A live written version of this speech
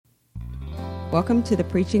Welcome to the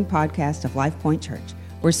preaching podcast of Life Point Church.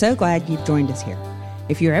 We're so glad you've joined us here.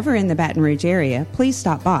 If you're ever in the Baton Rouge area, please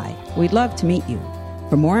stop by. We'd love to meet you.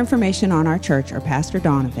 For more information on our church or Pastor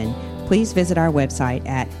Donovan, please visit our website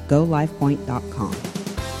at golifepoint.com.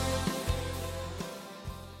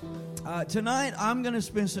 Tonight, I'm going to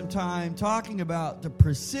spend some time talking about the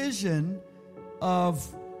precision of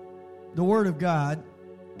the Word of God,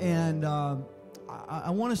 and I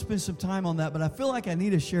want to spend some time on that, but I feel like I need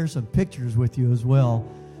to share some pictures with you as well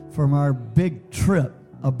from our big trip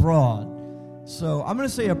abroad. So I'm going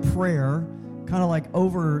to say a prayer, kind of like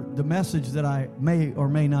over the message that I may or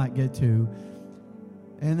may not get to,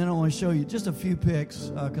 and then I want to show you just a few pics,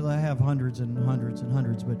 because I have hundreds and hundreds and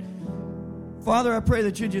hundreds, but Father, I pray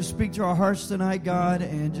that you just speak to our hearts tonight, God,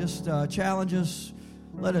 and just challenge us.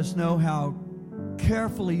 Let us know how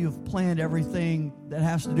carefully you've planned everything that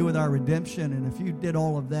has to do with our redemption. And if you did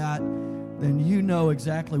all of that, then you know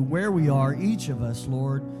exactly where we are, each of us,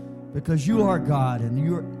 Lord, because you are God and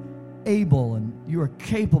you're able and you are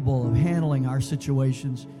capable of handling our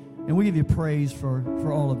situations. And we give you praise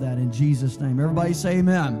for all of that in Jesus' name. Everybody say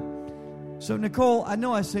amen. So, Nicole, I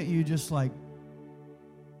know I sent you just like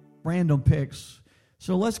random pics.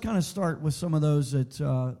 So let's kind of start with some of those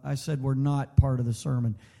that I said were not part of the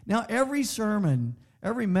sermon. Now, every sermon,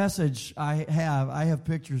 every message I have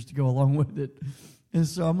pictures to go along with it. And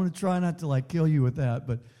so I'm going to try not to like kill you with that.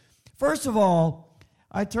 But first of all,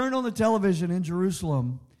 I turned on the television in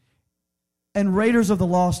Jerusalem and Raiders of the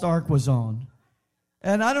Lost Ark was on.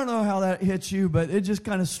 And I don't know how that hits you, but it just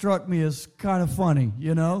kind of struck me as kind of funny,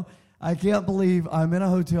 you know? I can't believe I'm in a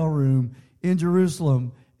hotel room in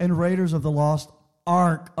Jerusalem and Raiders of the Lost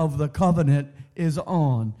Ark of the Covenant is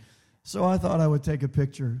on. So I thought I would take a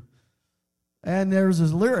picture. And there's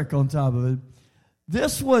this lyric on top of it.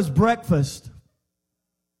 This was breakfast.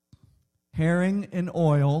 Herring and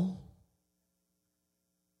oil.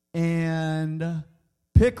 And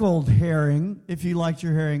pickled herring, if you liked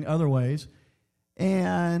your herring other ways.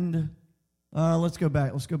 And let's go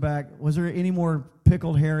back. Was there any more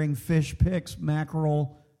pickled herring, fish, pics,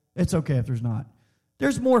 mackerel? It's okay if there's not.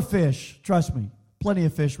 There's more fish, trust me. Plenty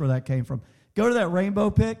of fish where that came from. Go to that rainbow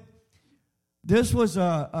pic. This was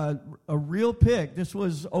a real pic. This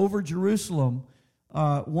was over Jerusalem,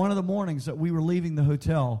 one of the mornings that we were leaving the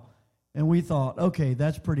hotel. And we thought, okay,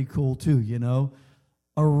 that's pretty cool too, you know.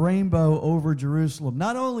 A rainbow over Jerusalem.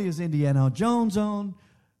 Not only is Indiana Jones on,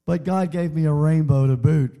 but God gave me a rainbow to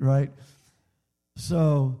boot, right?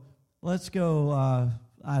 So let's go,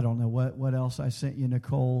 I don't know what else I sent you,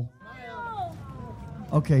 Nicole.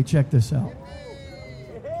 Okay, check this out.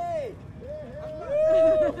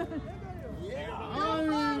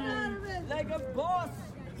 Like a boss.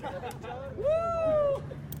 Woo!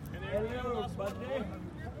 Hello, buddy.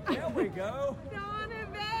 There we go.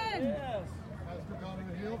 Donovan! Yes. Pastor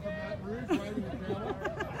Donovan Hill from Baton Rouge, riding the camel.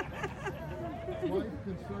 Wife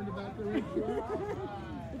concerned about their insurance.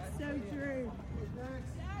 It's so true.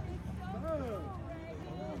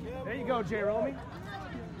 There you go, Jeremy.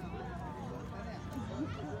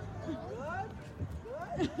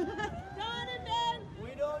 Donovan!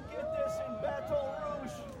 We don't get this in Baton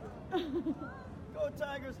Rouge. Go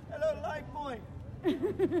Tigers. Hello, Life Point.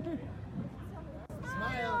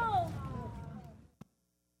 Smile!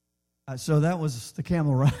 So that was the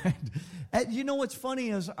camel ride. And you know what's funny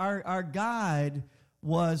is our guide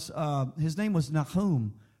was, his name was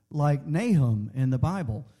Nahum, like Nahum in the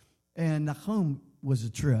Bible. And Nahum was a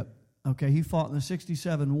trip. Okay, he fought in the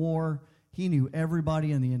 67 war. He knew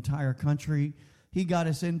everybody in the entire country. He got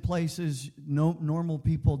us in places normal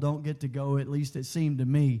people don't get to go, at least it seemed to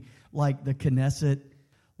me, like the Knesset.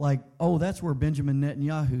 Like, oh, that's where Benjamin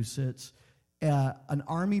Netanyahu sits. An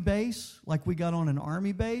army base, like we got on an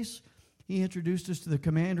army base. He introduced us to the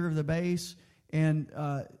commander of the base, and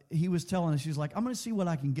he was telling us, he's like, I'm going to see what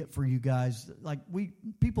I can get for you guys. Like,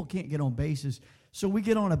 people can't get on bases. So we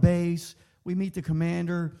get on a base, we meet the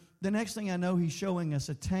commander. The next thing I know, he's showing us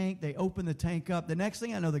a tank. They open the tank up. The next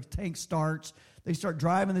thing I know, the tank starts. They start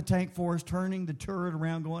driving the tank for us, turning the turret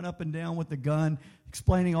around, going up and down with the gun,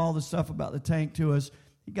 explaining all the stuff about the tank to us.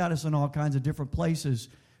 He got us in all kinds of different places.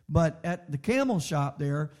 But at the camel shop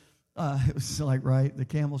there, it was like, right, the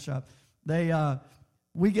camel shop,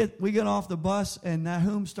 we get off the bus, and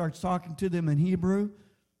Nahum starts talking to them in Hebrew,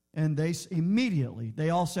 and they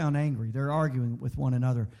all sound angry. They're arguing with one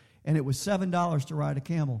another. And it was $7 to ride a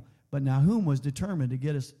camel. But Nahum was determined to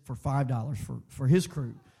get us for $5 for his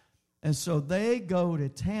crew. And so they go to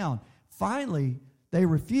town. Finally, they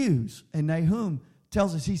refuse. And Nahum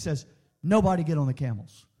tells us, he says, nobody get on the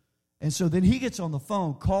camels. And so then he gets on the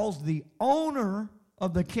phone, calls the owner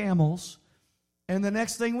of the camels, And the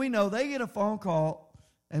next thing we know, they get a phone call,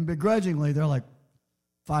 and begrudgingly, they're like,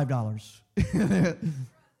 $5.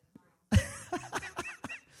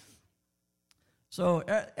 So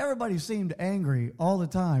everybody seemed angry all the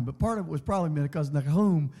time, but part of it was probably because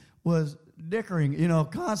Nahum was dickering,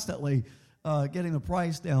 constantly getting the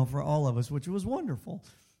price down for all of us, which was wonderful.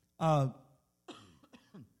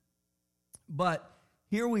 But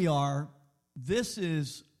here we are.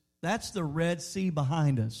 That's the Red Sea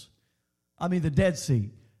behind us. I mean, the Dead Sea.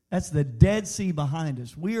 That's the Dead Sea behind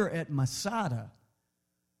us. We are at Masada,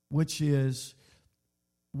 which is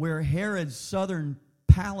where Herod's southern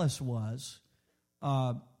palace was.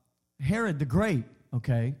 Herod the Great,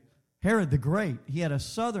 okay? Herod the Great. He had a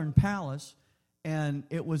southern palace, and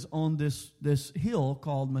it was on this hill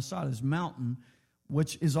called Masada's Mountain,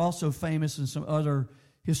 which is also famous in some other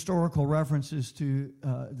historical references to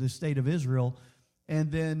the state of Israel.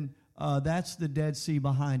 And then that's the Dead Sea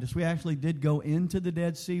behind us. We actually did go into the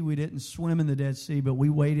Dead Sea. We didn't swim in the Dead Sea, but we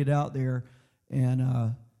waded out there,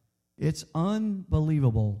 and it's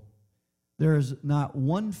unbelievable. There's not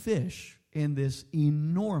one fish in this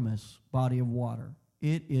enormous body of water.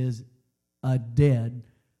 It is a Dead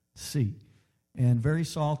Sea. And very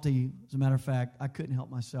salty. As a matter of fact, I couldn't help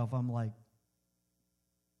myself. I'm like,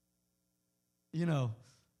 and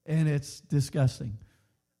it's disgusting.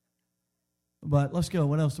 But let's go.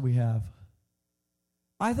 What else do we have?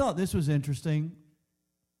 I thought this was interesting.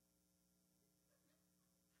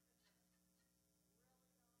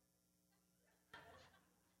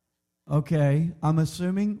 Okay, I'm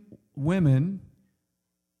assuming women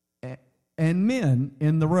and men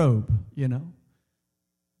in the robe,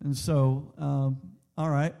 And so, all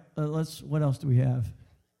right, what else do we have?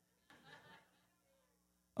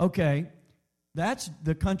 Okay, that's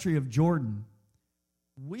the country of Jordan.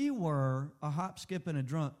 We were a hop, skip, and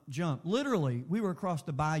a jump. Literally, we were across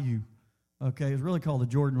the bayou. Okay, it's really called the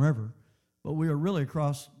Jordan River. But we were really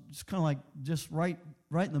across, it's kind of like just right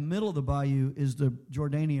in the middle of the bayou is the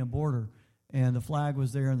Jordanian border. And the flag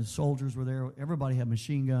was there, and the soldiers were there. Everybody had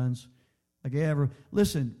machine guns.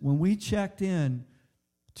 Listen, when we checked in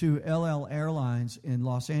to LL Airlines in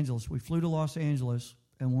Los Angeles, we flew to Los Angeles,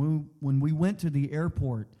 and when we went to the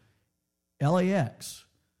airport, LAX,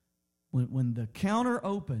 when the counter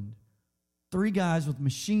opened, 3 guys with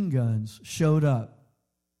machine guns showed up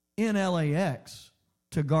in LAX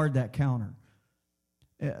to guard that counter.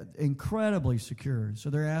 Incredibly secure. So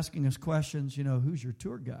they're asking us questions, who's your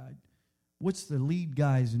tour guide? What's the lead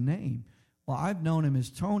guy's name? Well, I've known him as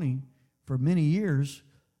Tony for many years.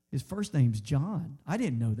 His first name's John. I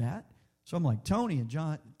didn't know that. So I'm like, Tony, and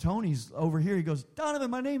John. Tony's over here. He goes, Donovan,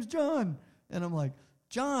 my name's John. And I'm like,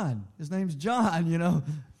 John. His name's John,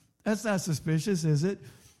 That's not suspicious, is it?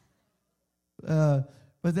 But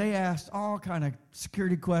they asked all kind of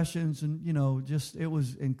security questions, and, it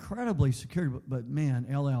was incredibly secure. But man,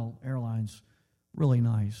 LL Airlines, really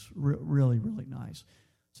nice. Really, really nice.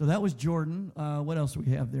 So that was Jordan. What else do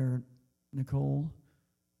we have there, Nicole?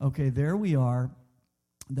 Okay, there we are.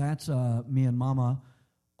 That's me and Mama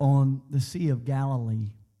on the Sea of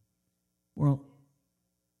Galilee. Well,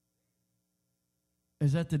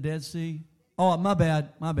 is that the Dead Sea? Oh, my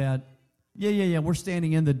bad. Yeah. We're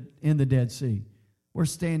standing in the Dead Sea. We're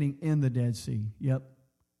standing in the Dead Sea. Yep,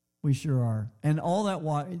 we sure are. And all that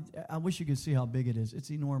water, I wish you could see how big it is. It's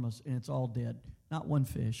enormous, and it's all dead. Not one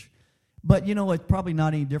fish. But, it's probably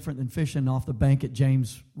not any different than fishing off the bank at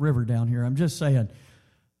James River down here. I'm just saying.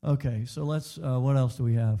 Okay, so let's, what else do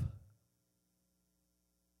we have?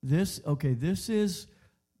 This is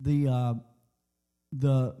the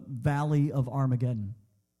Valley of Armageddon,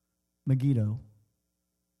 Megiddo.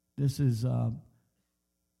 This is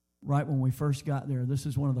right when we first got there. This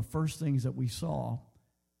is one of the first things that we saw.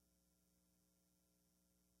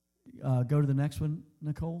 Go to the next one,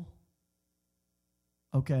 Nicole.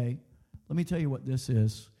 Okay. Let me tell you what this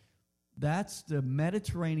is. That's the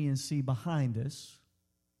Mediterranean Sea behind us.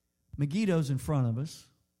 Megiddo's in front of us.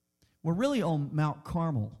 We're really on Mount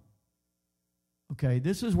Carmel. Okay,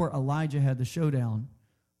 this is where Elijah had the showdown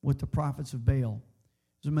with the prophets of Baal.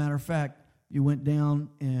 As a matter of fact, you went down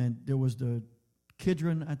and there was the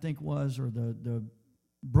Kidron, I think was, or the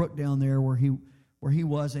brook down there where he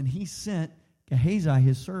was, and he sent Gehazi,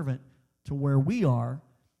 his servant, to where we are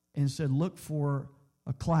and said, look for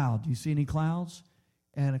a cloud. Do you see any clouds?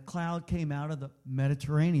 And a cloud came out of the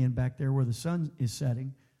Mediterranean back there where the sun is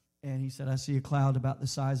setting. And he said, I see a cloud about the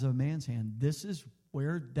size of a man's hand. This is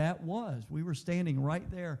where that was. We were standing right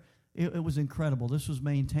there. It was incredible. This was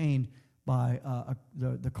maintained by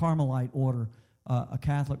the Carmelite order, a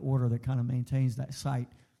Catholic order that kind of maintains that site.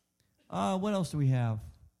 What else do we have?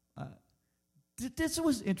 this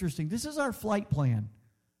was interesting. This is our flight plan.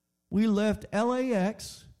 We left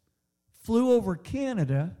LAX, flew over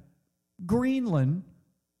Canada, Greenland,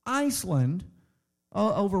 Iceland,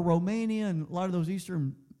 over Romania and a lot of those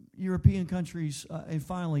Eastern European countries, and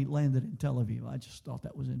finally landed in Tel Aviv. I just thought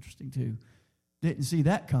that was interesting, too. Didn't see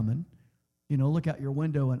that coming. You know, look out your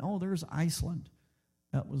window and, oh, there's Iceland.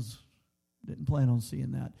 Didn't plan on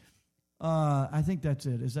seeing that. I think that's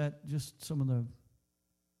it. Is that just some of the...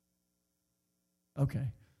 Okay.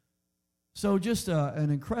 So just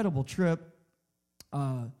an incredible trip.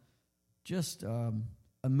 Just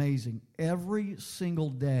amazing. Every single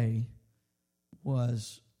day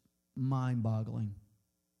was mind-boggling.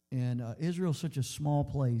 And Israel's such a small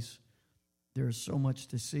place. There's so much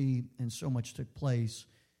to see and so much took place.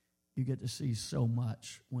 You get to see so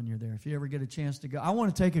much when you're there. If you ever get a chance to go, I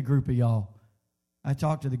want to take a group of y'all. I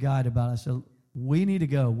talked to the guide about it. I said, we need to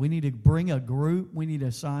go. We need to bring a group. We need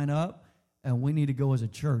to sign up, and we need to go as a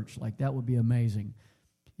church. Like, that would be amazing.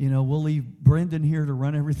 You know, we'll leave Brendan here to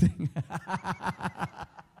run everything.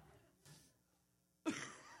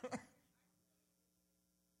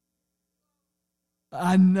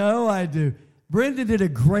 I know I do. Brendan did a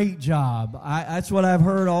great job. That's what I've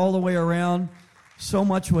heard all the way around. So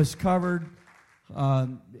much was covered.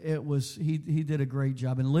 He did a great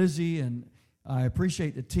job. And Lizzie, and I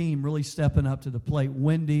appreciate the team really stepping up to the plate.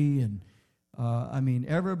 Wendy, and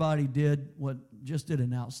everybody did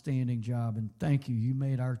an outstanding job. And thank you. You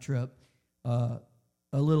made our trip a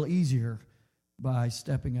little easier by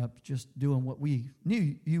stepping up, just doing what we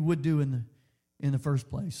knew you would do in the first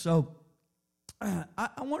place. So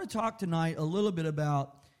I want to talk tonight a little bit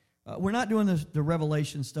about, we're not doing the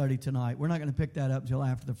Revelation study tonight. We're not going to pick that up until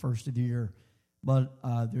after the first of the year. But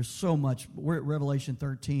there's so much. We're at Revelation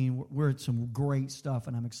 13. We're at some great stuff,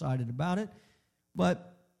 and I'm excited about it.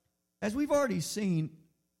 But as we've already seen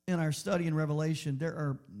in our study in Revelation, there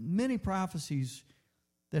are many prophecies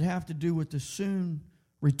that have to do with the soon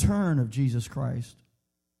return of Jesus Christ.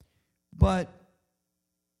 But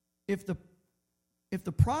if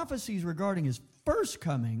the prophecies regarding his first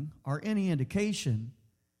coming are any indication,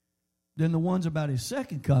 then the ones about his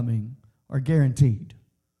second coming are guaranteed.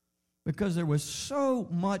 Because there was so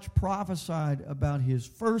much prophesied about his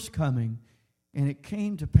first coming, and it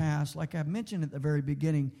came to pass, like I mentioned at the very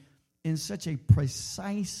beginning, in such a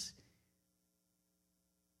precise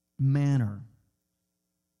manner.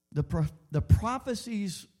 The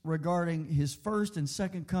prophecies regarding his first and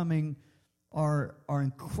second coming are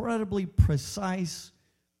incredibly precise,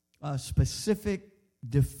 specific,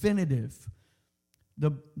 definitive.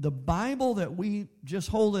 The Bible that we just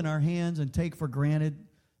hold in our hands and take for granted,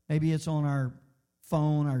 maybe it's on our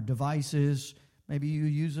phone, our devices, maybe you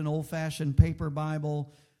use an old-fashioned paper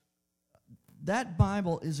Bible. That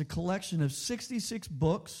Bible is a collection of 66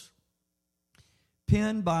 books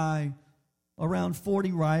penned by around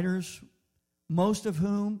 40 writers, most of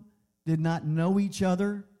whom did not know each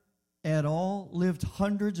other at all, lived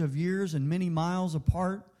hundreds of years and many miles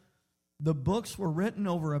apart. The books were written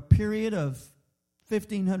over a period of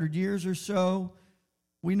 1,500 years or so.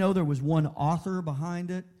 We know there was one author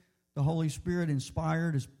behind it. The Holy Spirit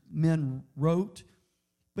inspired as men wrote.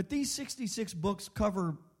 But these 66 books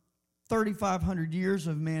cover 3,500 years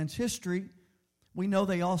of man's history. We know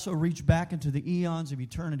they also reach back into the eons of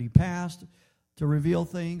eternity past to reveal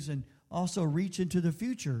things, and also reach into the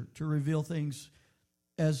future to reveal things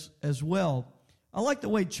as well. I like the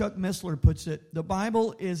way Chuck Missler puts it. The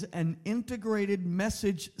Bible is an integrated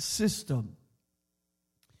message system.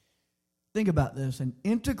 Think about this, an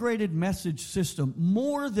integrated message system,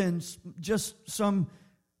 more than just some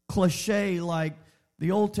cliche like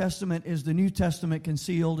the Old Testament is the New Testament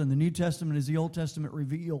concealed and the New Testament is the Old Testament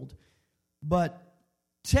revealed. But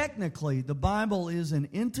technically, the Bible is an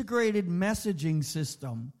integrated messaging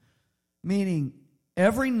system, meaning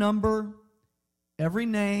every number, every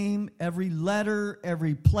name, every letter,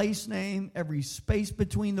 every place name, every space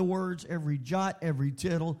between the words, every jot, every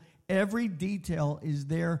tittle, every detail is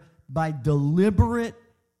there by deliberate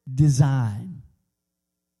design.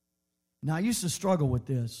 Now, I used to struggle with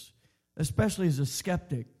this, especially as a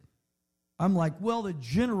skeptic. I'm like, well, the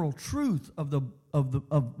general truth of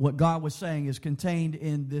what God was saying is contained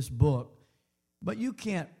in this book, but you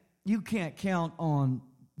can't count on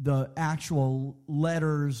the actual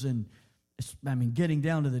letters and getting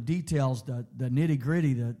down to the details, the nitty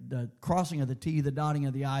gritty, the crossing of the T, the dotting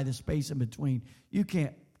of the I, the space in between. You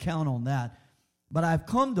can't count on that. But I've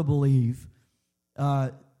come to believe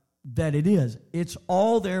that it is. It's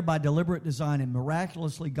all there by deliberate design, and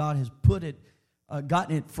miraculously God has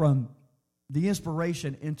gotten it from the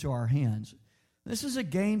inspiration into our hands. This is a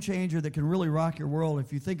game changer that can really rock your world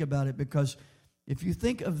if you think about it, because if you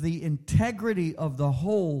think of the integrity of the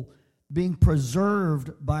whole being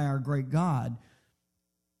preserved by our great God,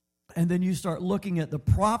 and then you start looking at the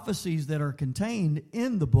prophecies that are contained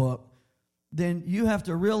in the book, then you have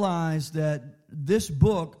to realize that this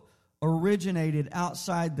book originated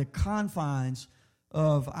outside the confines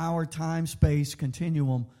of our time-space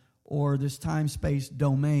continuum or this time-space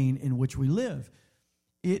domain in which we live.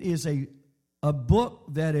 It is a book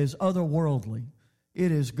that is otherworldly.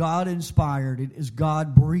 It is God-inspired. It is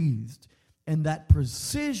God-breathed. And that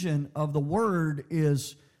precision of the Word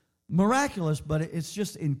is miraculous, but it's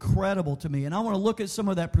just incredible to me. And I want to look at some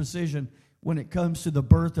of that precision when it comes to the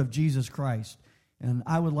birth of Jesus Christ. And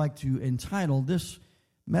I would like to entitle this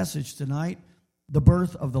message tonight, The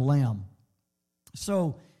Birth of the Lamb.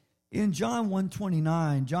 So in John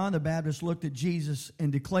 1:29, John the Baptist looked at Jesus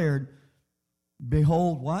and declared,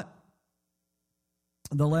 "Behold," what?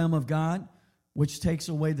 "The Lamb of God, which takes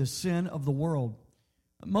away the sin of the world."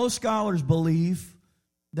 Most scholars believe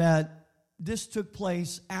that this took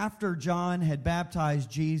place after John had baptized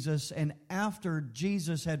Jesus and after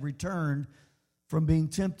Jesus had returned from being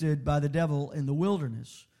tempted by the devil in the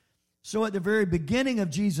wilderness. So at the very beginning of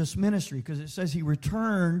Jesus' ministry, because it says he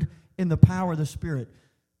returned in the power of the Spirit,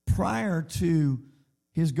 prior to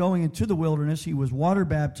his going into the wilderness, he was water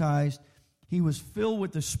baptized, he was filled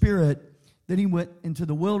with the Spirit, then he went into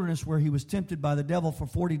the wilderness where he was tempted by the devil for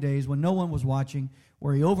 40 days when no one was watching,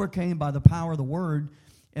 where he overcame by the power of the Word,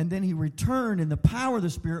 and then he returned in the power of the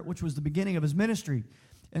Spirit, which was the beginning of his ministry.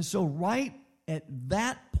 And so right at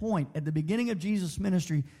that point, at the beginning of Jesus'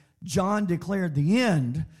 ministry, John declared the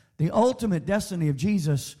end, the ultimate destiny of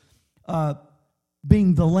Jesus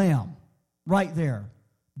being the Lamb, right there.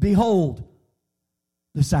 Behold,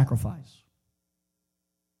 the sacrifice.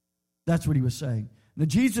 That's what he was saying. Now,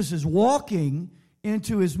 Jesus is walking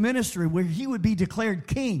into his ministry where he would be declared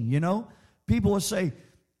king, you know. People would say,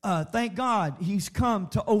 thank God he's come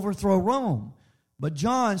to overthrow Rome. But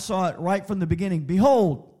John saw it right from the beginning.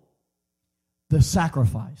 Behold, the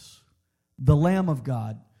sacrifice, the Lamb of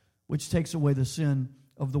God, which takes away the sin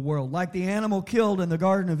of the world. Like the animal killed in the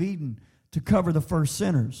Garden of Eden to cover the first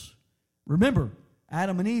sinners. Remember,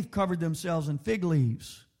 Adam and Eve covered themselves in fig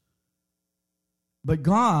leaves. But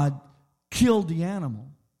God killed the animal.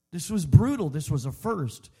 This was brutal. This was a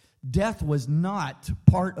first. Death was not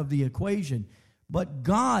part of the equation. But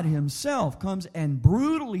God himself comes and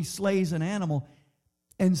brutally slays an animal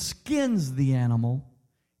and skins the animal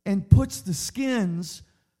and puts the skins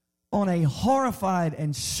on a horrified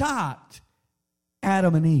and shocked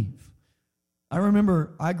Adam and Eve. I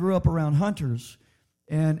remember I grew up around hunters,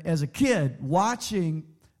 and as a kid, watching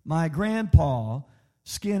my grandpa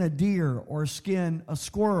skin a deer or skin a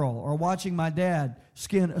squirrel, or watching my dad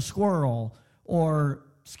skin a squirrel or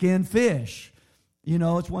skin fish. You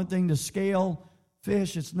know, it's one thing to scale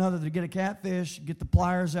fish. It's another to get a catfish, get the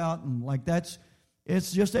pliers out, and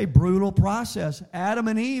it's just a brutal process. Adam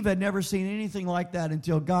and Eve had never seen anything like that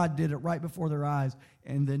until God did it right before their eyes,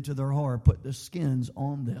 and then to their horror put the skins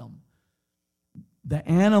on them. The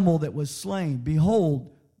animal that was slain,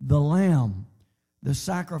 behold, the lamb, the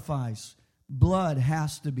sacrifice. Blood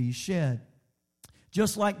has to be shed.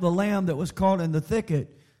 Just like the lamb that was caught in the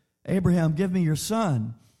thicket, Abraham, give me your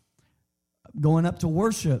son. Going up to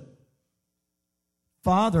worship.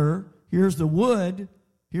 Father, here's the wood,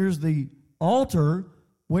 here's the altar.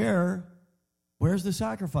 Where's the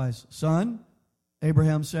sacrifice? Son,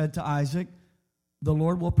 Abraham said to Isaac, the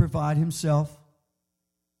Lord will provide himself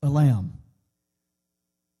a lamb.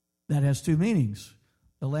 That has two meanings.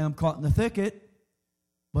 The lamb caught in the thicket,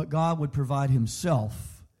 but God would provide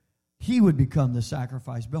himself. He would become the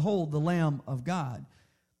sacrifice. Behold, the Lamb of God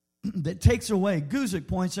that takes away. Guzik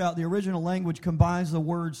points out the original language combines the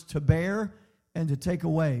words to bear and to take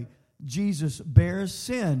away. Jesus bears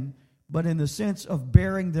sin, but in the sense of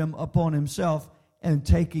bearing them upon himself and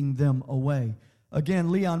taking them away. Again,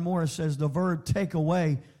 Leon Morris says the verb take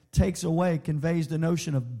away, takes away, conveys the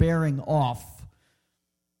notion of bearing off.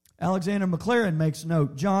 Alexander McLaren makes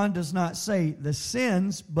note, John does not say the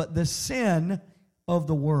sins, but the sin of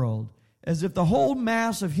the world. As if the whole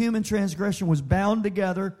mass of human transgression was bound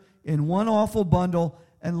together in one awful bundle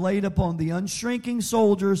and laid upon the unshrinking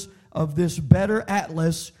soldiers of this better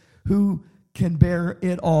Atlas who can bear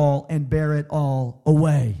it all and bear it all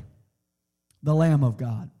away. The Lamb of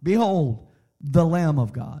God. Behold, the Lamb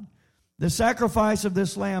of God. The sacrifice of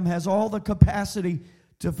this Lamb has all the capacity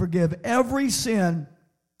to forgive every sin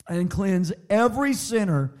and cleanse every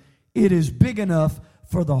sinner. It is big enough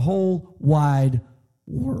for the whole wide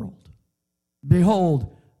world.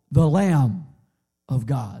 Behold, the Lamb of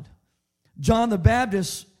God. John the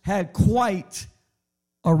Baptist had quite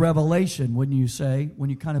a revelation, wouldn't you say, when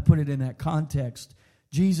you kind of put it in that context.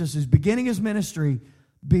 Jesus is beginning his ministry.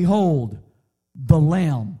 Behold, the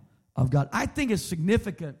Lamb of God. I think it's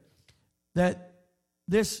significant that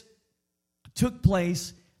this took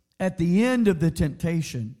place at the end of the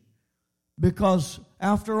temptation, because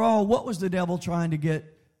after all, what was the devil trying to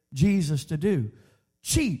get Jesus to do?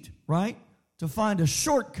 Cheat, right? To find a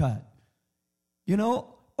shortcut. You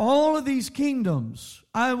know, all of these kingdoms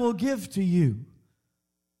I will give to you.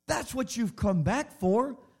 That's what you've come back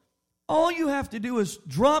for. All you have to do is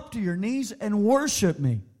drop to your knees and worship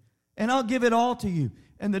me, and I'll give it all to you.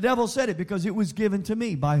 And the devil said it because it was given to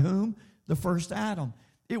me. By whom? The first Adam.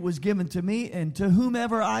 It was given to me, and to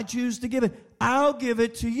whomever I choose to give it, I'll give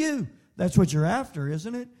it to you. That's what you're after,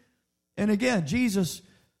 isn't it? And again, Jesus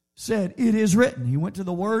said, it is written. He went to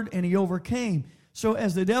the Word and he overcame. So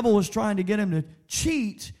as the devil was trying to get him to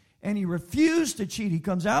cheat, and he refused to cheat, he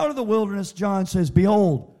comes out of the wilderness. John says,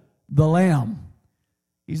 behold, the Lamb.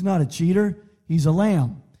 He's not a cheater. He's a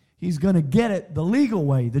lamb. He's going to get it the legal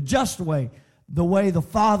way, the just way, the way the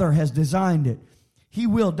Father has designed it. He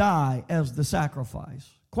will die as the sacrifice.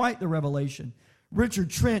 Quite the revelation. Richard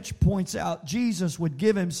Trench points out Jesus would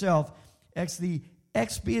give himself as the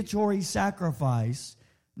expiatory sacrifice,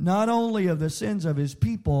 not only of the sins of his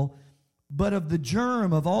people, but of the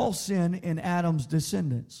germ of all sin in Adam's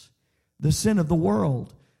descendants, the sin of the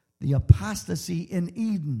world, the apostasy in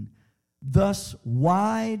Eden. Thus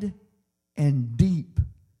wide and deep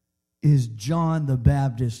is John the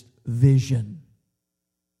Baptist's vision.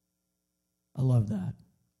 I love that.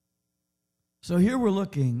 So here we're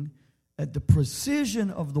looking at the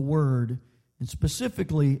precision of the Word, and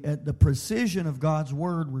specifically at the precision of God's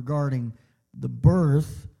Word regarding the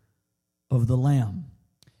birth of the Lamb.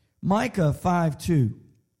 Micah 5:2.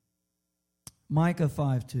 Micah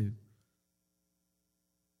 5:2.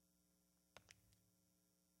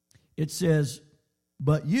 It says,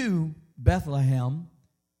 but you, Bethlehem,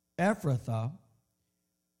 Ephrathah,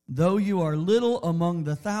 though you are little among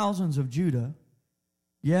the thousands of Judah,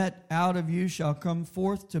 yet out of you shall come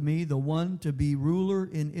forth to me the one to be ruler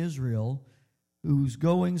in Israel, whose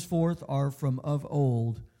goings forth are from of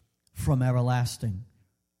old, from everlasting.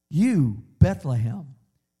 You, Bethlehem,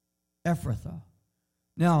 Ephrathah.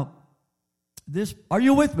 Now, are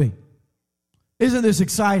you with me? Isn't this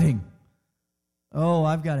exciting? Oh,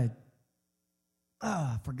 I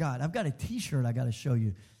forgot. I've got a t-shirt I got to show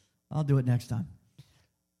you. I'll do it next time.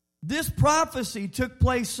 This prophecy took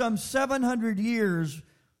place some 700 years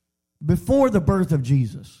before the birth of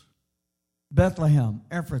Jesus. Bethlehem,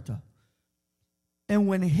 Ephrathah. And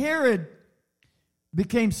when Herod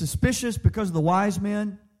became suspicious because of the wise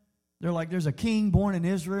men, they're like, there's a king born in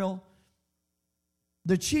Israel.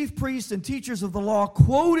 The chief priests and teachers of the law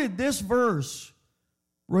quoted this verse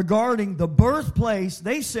regarding the birthplace,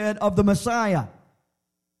 they said, of the Messiah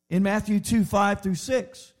in Matthew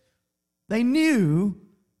 2:5-6. They knew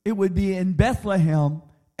it would be in Bethlehem,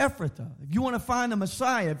 Ephrathah. If you want to find the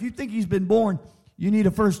Messiah, if you think he's been born, you need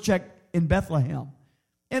to first check in Bethlehem.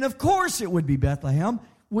 And of course it would be Bethlehem,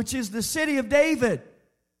 which is the city of David.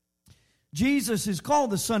 Jesus is called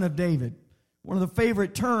the Son of David, one of the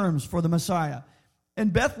favorite terms for the Messiah.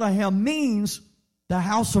 And Bethlehem means the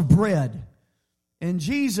house of bread. And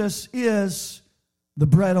Jesus is the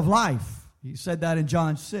bread of life. He said that in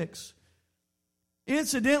John 6.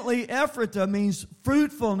 Incidentally, Ephrathah means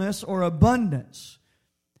fruitfulness or abundance.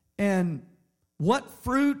 And what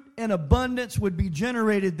fruit and abundance would be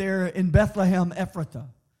generated there in Bethlehem, Ephrathah?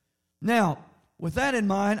 Now, with that in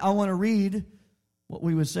mind, I want to read what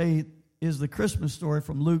we would say is the Christmas story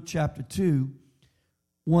from Luke chapter 2,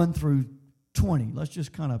 1-20. Let's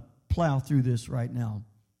just kind of plow through this right now.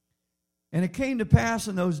 And it came to pass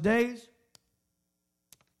in those days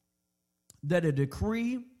that a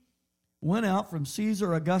decree went out from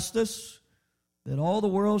Caesar Augustus that all the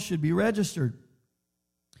world should be registered.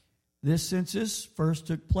 This census first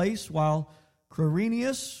took place while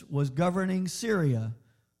Quirinius was governing Syria.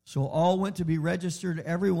 So all went to be registered,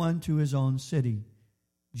 everyone to his own city.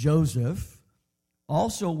 Joseph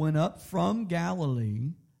also went up from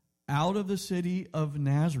Galilee, out of the city of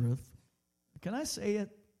Nazareth. Can I say it?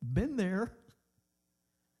 Been there.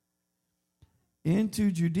 Into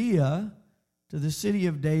Judea, to the city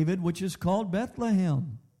of David, which is called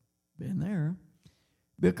Bethlehem. Been there.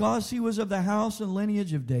 Because he was of the house and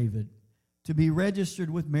lineage of David, to be registered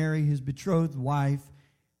with Mary, his betrothed wife,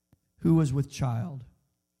 who was with child.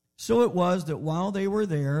 So it was that while they were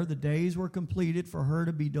there, the days were completed for her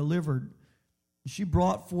to be delivered. She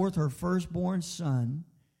brought forth her firstborn son,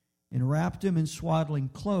 and wrapped him in swaddling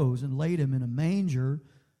clothes, and laid him in a manger,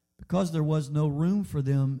 because there was no room for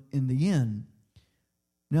them in the inn.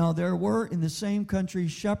 Now there were in the same country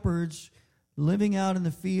shepherds living out in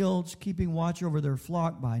the fields, keeping watch over their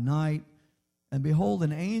flock by night. And behold,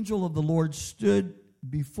 an angel of the Lord stood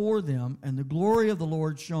before them, and the glory of the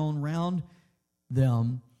Lord shone round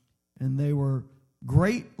them, and they were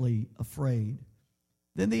greatly afraid.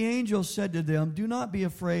 Then the angel said to them, "Do not be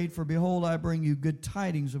afraid, for behold, I bring you good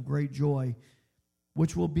tidings of great joy,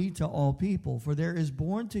 which will be to all people. For there is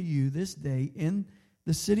born to you this day in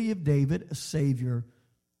the city of David a Savior,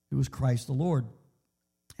 who is Christ the Lord.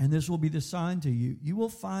 And this will be the sign to you. You will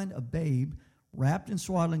find a babe wrapped in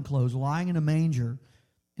swaddling clothes, lying in a manger."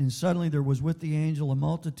 And suddenly there was with the angel a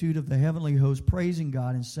multitude of the heavenly host, praising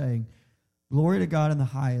God and saying, "Glory to God in the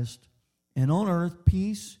highest, and on earth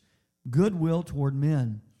peace, goodwill toward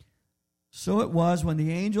men." So it was, when the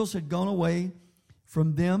angels had gone away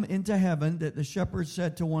from them into heaven, that the shepherds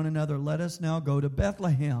said to one another, "Let us now go to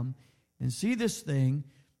Bethlehem and see this thing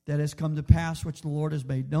that has come to pass, which the Lord has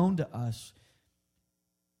made known to us."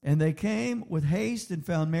 And they came with haste and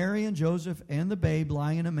found Mary and Joseph and the babe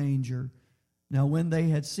lying in a manger. Now when they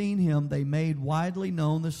had seen him, they made widely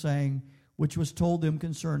known the saying which was told them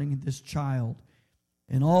concerning this child.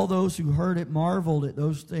 And all those who heard it marveled at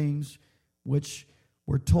those things which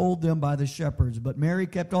were told them by the shepherds. But Mary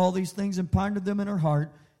kept all these things and pondered them in her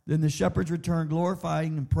heart. Then the shepherds returned,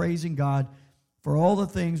 glorifying and praising God for all the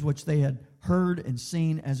things which they had heard and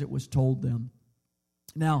seen as it was told them.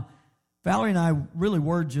 Now, Valerie and I really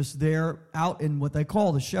were just there out in what they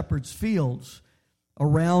call the shepherd's fields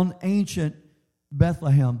around ancient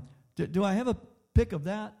Bethlehem. Do I have a pic of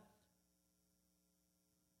that?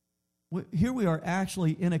 Here we are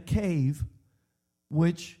actually in a cave,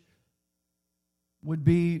 which would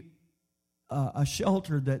be a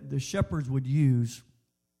shelter that the shepherds would use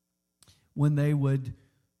when they would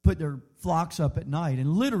put their flocks up at night.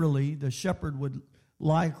 And literally, the shepherd would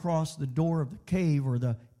lie across the door of the cave, or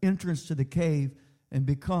the entrance to the cave, and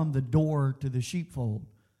become the door to the sheepfold.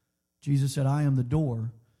 Jesus said, "I am the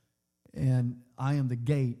door, and I am the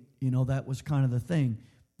gate." You know, that was kind of the thing.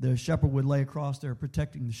 The shepherd would lay across there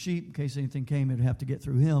protecting the sheep. In case anything came, it would have to get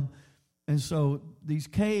through him. And so these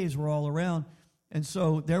caves were all around. And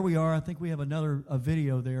so there we are. I think we have a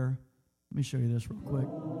video there. Let me show you this real quick.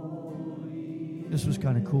 This was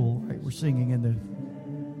kind of cool, right? We're singing in the...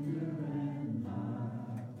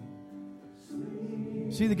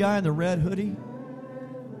 See the guy in the red hoodie?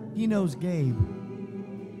 He knows Gabe.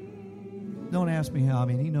 Don't ask me how. I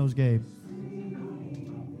mean, he knows Gabe.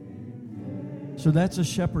 So that's a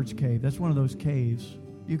shepherd's cave. That's one of those caves.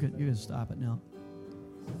 You can stop it now.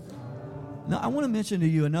 Now, I want to mention to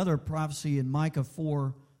you another prophecy in Micah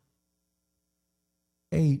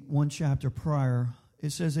 4:8, one chapter prior. It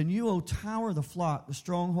says, "And you, O tower of the flock, the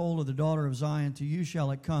stronghold of the daughter of Zion, to you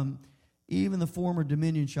shall it come. Even the former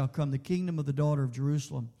dominion shall come, the kingdom of the daughter of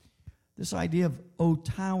Jerusalem." This idea of, O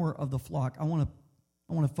tower of the flock, I want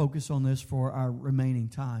to focus on this for our remaining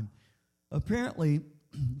time. Apparently,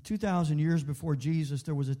 2,000 years before Jesus,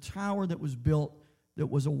 there was a tower that was built that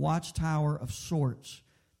was a watchtower of sorts.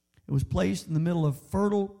 It was placed in the middle of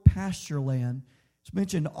fertile pasture land. It's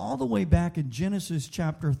mentioned all the way back in Genesis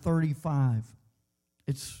chapter 35.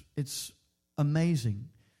 It's amazing.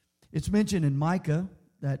 It's mentioned in Micah,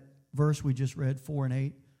 that verse we just read, 4 and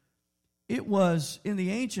 8. It was in the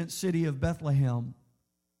ancient city of Bethlehem,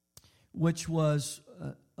 which was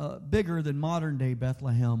bigger than modern-day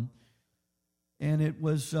Bethlehem. And it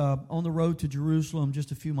was on the road to Jerusalem,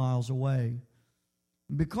 just a few miles away.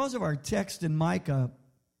 Because of our text in Micah,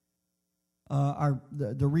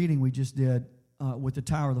 the reading we just did with the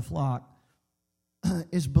Tower of the Flock,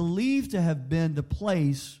 is believed to have been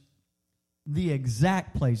the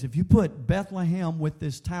exact place. If you put Bethlehem with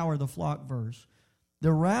this Tower of the Flock verse,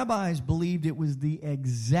 the rabbis believed it was the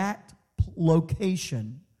exact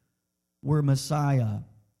location where Messiah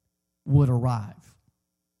would arrive.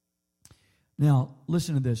 Now,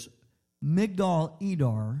 listen to this. Migdal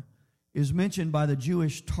Edar is mentioned by the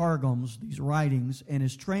Jewish Targums, these writings, and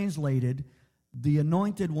is translated the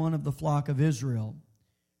anointed one of the flock of Israel.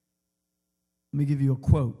 Let me give you a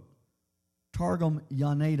quote. Targum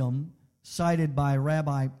Yonadam, cited by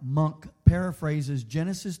Rabbi Monk, paraphrases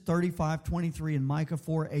Genesis 35:23 and Micah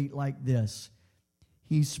 4:8 like this: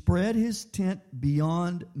 "He spread his tent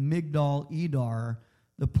beyond Migdal Edar,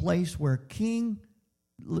 the place where King..."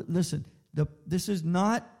 Listen, this is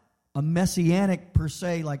not a messianic per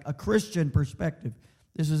se, like a Christian perspective.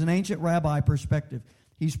 This is an ancient rabbi perspective.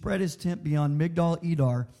 He spread his tent beyond Migdal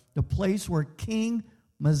Edar, the place where King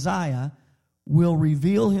Messiah will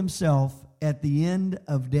reveal himself at the end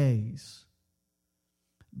of days.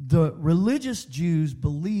 The religious Jews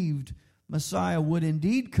believed Messiah would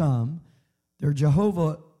indeed come, their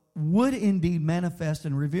Jehovah would indeed manifest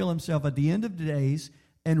and reveal himself at the end of the days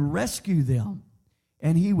and rescue them.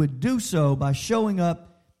 And he would do so by showing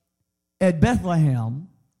up at Bethlehem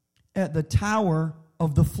at the tower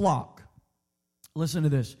of the flock. Listen to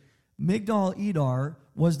this. Migdal Edar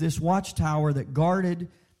was this watchtower that guarded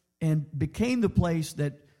and became the place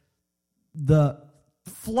that the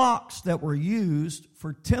flocks that were used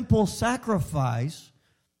for temple sacrifice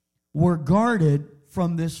were guarded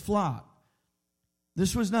from this flock.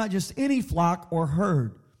 This was not just any flock or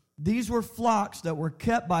herd. These were flocks that were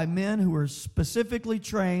kept by men who were specifically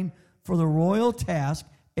trained for the royal task,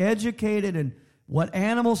 educated in what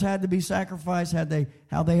animals had to be sacrificed,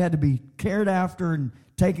 how they had to be cared after and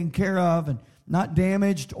taken care of and not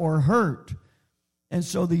damaged or hurt. And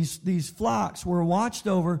so these flocks were watched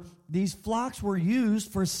over. These flocks were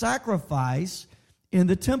used for sacrifice in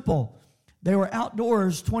the temple. They were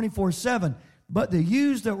outdoors 24/7. But the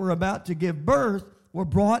ewes that were about to give birth were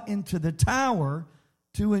brought into the tower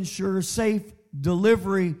to ensure safe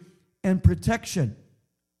delivery and protection.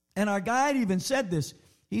 And our guide even said this.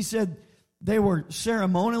 He said they were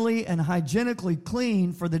ceremonially and hygienically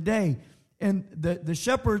clean for the day. And the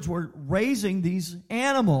shepherds were raising these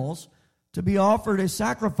animals to be offered as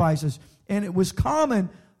sacrifices. And it was common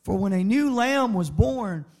for when a new lamb was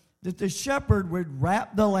born that the shepherd would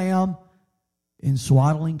wrap the lamb in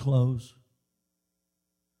swaddling clothes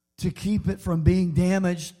to keep it from being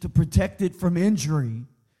damaged, to protect it from injury.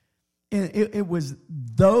 And it was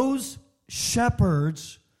those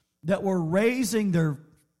shepherds that were raising their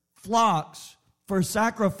flocks for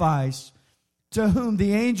sacrifice to whom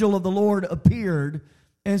the angel of the Lord appeared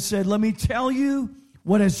and said, let me tell you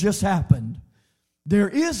what has just happened. There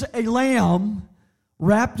is a lamb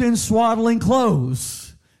wrapped in swaddling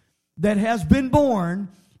clothes that has been born,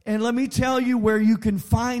 and let me tell you where you can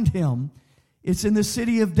find him. It's in the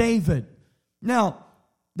city of David. Now,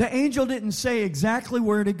 the angel didn't say exactly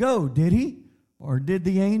where to go, did he? Or did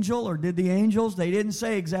the angel, or did the angels? They didn't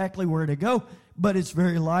say exactly where to go, but it's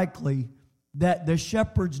very likely that the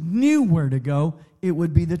shepherds knew where to go. It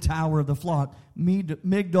would be the tower of the flock,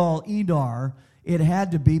 Migdal Edar. It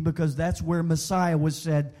had to be, because that's where Messiah was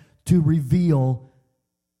said to reveal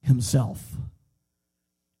himself.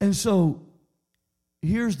 And so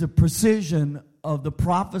here's the precision of the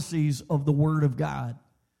prophecies of the Word of God.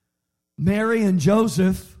 Mary and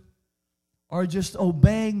Joseph are just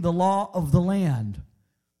obeying the law of the land.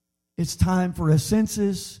 It's time for a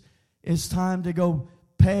census. It's time to go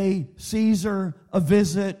pay Caesar a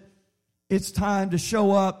visit. It's time to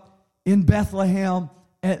show up in Bethlehem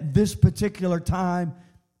at this particular time.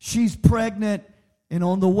 She's pregnant, and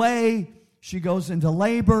on the way, she goes into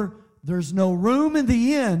labor. There's no room in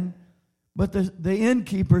the inn, but the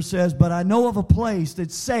innkeeper says, but I know of a place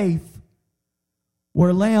that's safe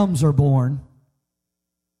where lambs are born.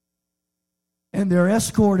 And they're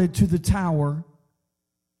escorted to the tower,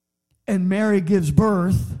 and Mary gives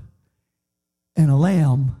birth, and a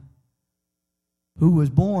lamb who was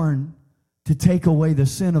born to take away the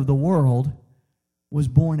sin of the world was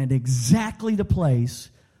born at exactly the place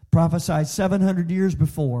prophesied 700 years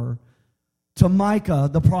before to Micah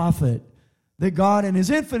the prophet, that God in his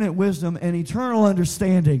infinite wisdom and eternal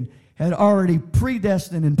understanding had already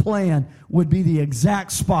predestined and planned would be the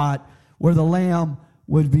exact spot where the lamb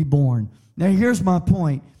would be born. Now here's my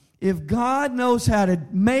point. If God knows how to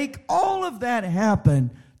make all of that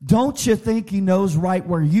happen, don't you think he knows right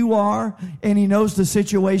where you are, and he knows the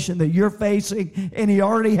situation that you're facing, and he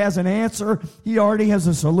already has an answer, he already has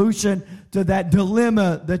a solution to that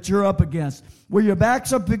dilemma that you're up against, where your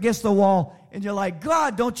back's up against the wall and you're like,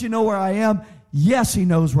 God, don't you know where I am? Yes, he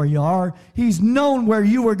knows where you are. He's known where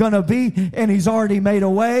you were going to be, and he's already made a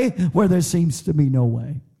way where there seems to be no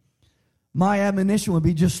way. My admonition would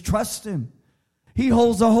be just trust him. He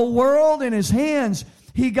holds the whole world in his hands.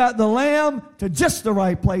 He got the lamb to just the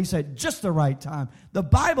right place at just the right time. The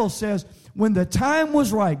Bible says when the time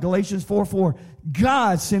was right, Galatians 4:4,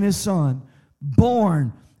 God sent his son,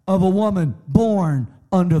 born of a woman, born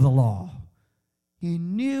under the law. He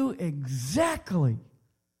knew exactly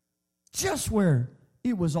just where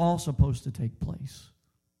it was all supposed to take place.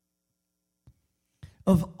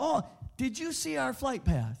 Did you see our flight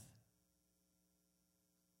path?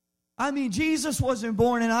 I mean, Jesus wasn't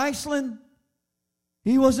born in Iceland.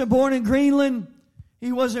 He wasn't born in Greenland.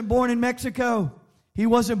 He wasn't born in Mexico. He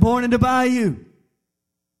wasn't born in the bayou.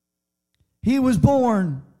 He was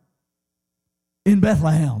born in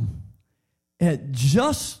Bethlehem at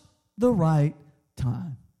just the right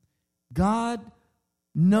time. God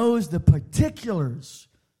knows the particulars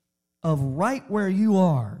of right where you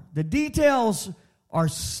are. The details are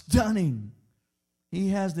stunning. He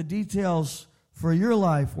has the details for your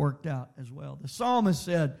life worked out as well. The psalmist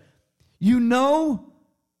said, you know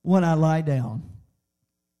when I lie down,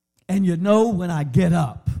 and you know when I get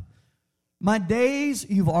up. My days,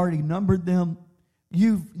 you've already numbered them.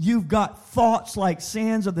 You've got thoughts like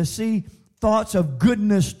sands of the sea, thoughts of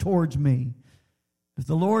goodness towards me. If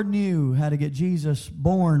the Lord knew how to get Jesus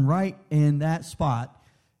born right in that spot,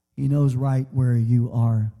 He knows right where you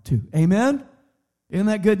are too. Amen? Isn't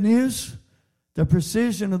that good news? The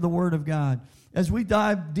precision of the Word of God. As we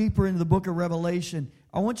dive deeper into the book of Revelation,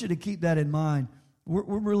 I want you to keep that in mind.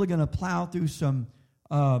 We're really going to plow through some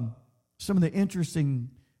of the interesting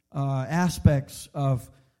aspects of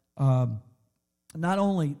not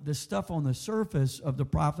only the stuff on the surface of the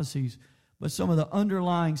prophecies, but some of the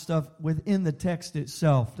underlying stuff within the text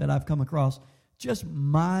itself that I've come across. Just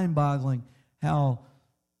mind-boggling how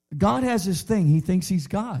God has His thing. He thinks He's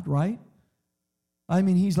God, right? I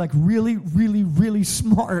mean, He's like really, really, really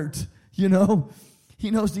smart, you know. He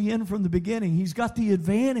knows the end from the beginning. He's got the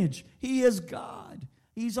advantage. He is God.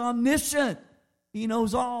 He's omniscient. He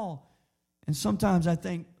knows all. And sometimes I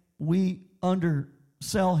think we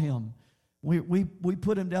undersell Him. We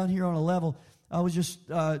put Him down here on a level. I was just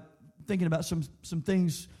thinking about some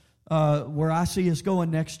things where I see us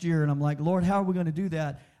going next year, and I'm like, Lord, how are we going to do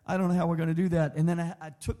that? I don't know how we're going to do that. And then I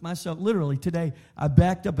took myself, literally today, I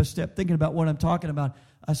backed up a step thinking about what I'm talking about.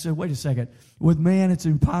 I said, wait a second. With man, it's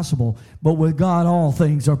impossible. But with God, all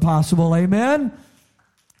things are possible. Amen?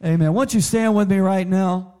 Amen. Won't you stand with me right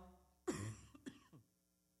now?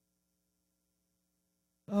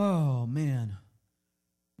 Oh, man.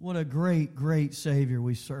 What a great, great Savior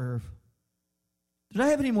we serve. Did I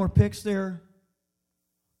have any more picks there?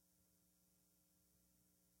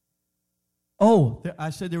 Oh,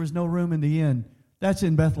 I said there was no room in the inn. That's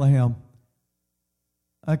in Bethlehem.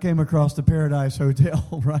 I came across the Paradise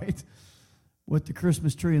Hotel, right? With the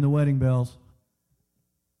Christmas tree and the wedding bells.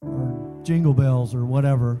 Or jingle bells or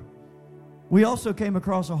whatever. We also came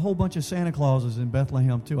across a whole bunch of Santa Clauses in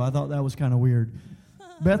Bethlehem, too. I thought that was kind of weird.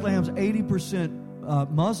 Bethleham's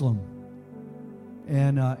 80% Muslim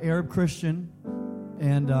and Arab Christian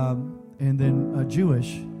and then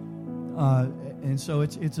Jewish. And so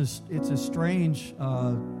it's a strange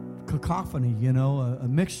cacophony, you know, a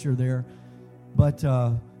mixture there. But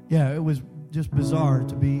yeah, it was just bizarre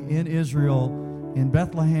to be in Israel, in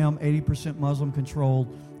Bethlehem, 80% Muslim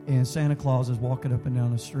controlled, and Santa Claus is walking up and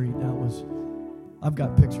down the street. That was, I've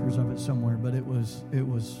got pictures of it somewhere, but it was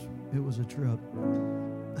a trip.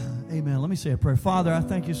 Amen. Let me say a prayer. Father, I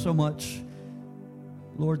thank you so much,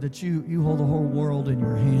 Lord, that you hold the whole world in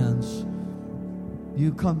your hands.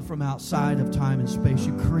 You come from outside of time and space.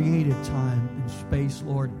 You created time and space,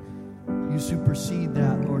 Lord. You supersede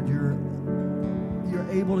that, Lord. You're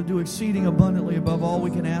able to do exceeding abundantly above all we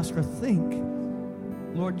can ask or think.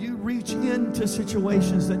 Lord, you reach into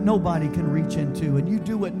situations that nobody can reach into, and you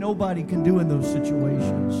do what nobody can do in those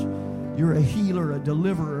situations. You're a healer, a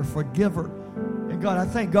deliverer, a forgiver. And God, I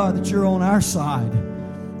thank God that you're on our side.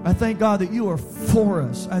 I thank God that you are for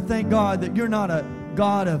us. I thank God that you're not a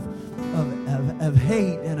God of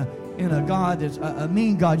hate and a God that's a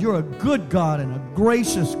mean God. You're a good God and a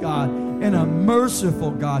gracious God and a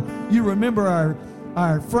merciful God. You remember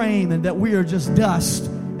our frame and that we are just dust,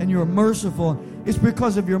 and you're merciful. It's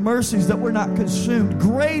because of your mercies that we're not consumed.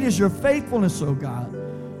 Great is your faithfulness, O God.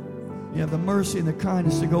 You have the mercy and the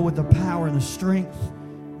kindness to go with the power and the strength.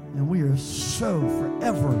 And we are so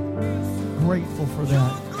forever grateful for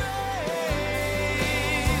that.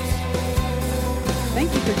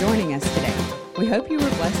 Thank you for joining us today. We hope you were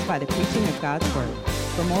blessed by the preaching of God's Word.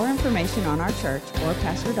 For more information on our church or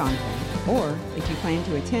Pastor Donovan, or if you plan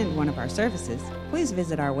to attend one of our services, please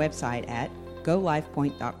visit our website at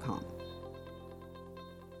golifepoint.com.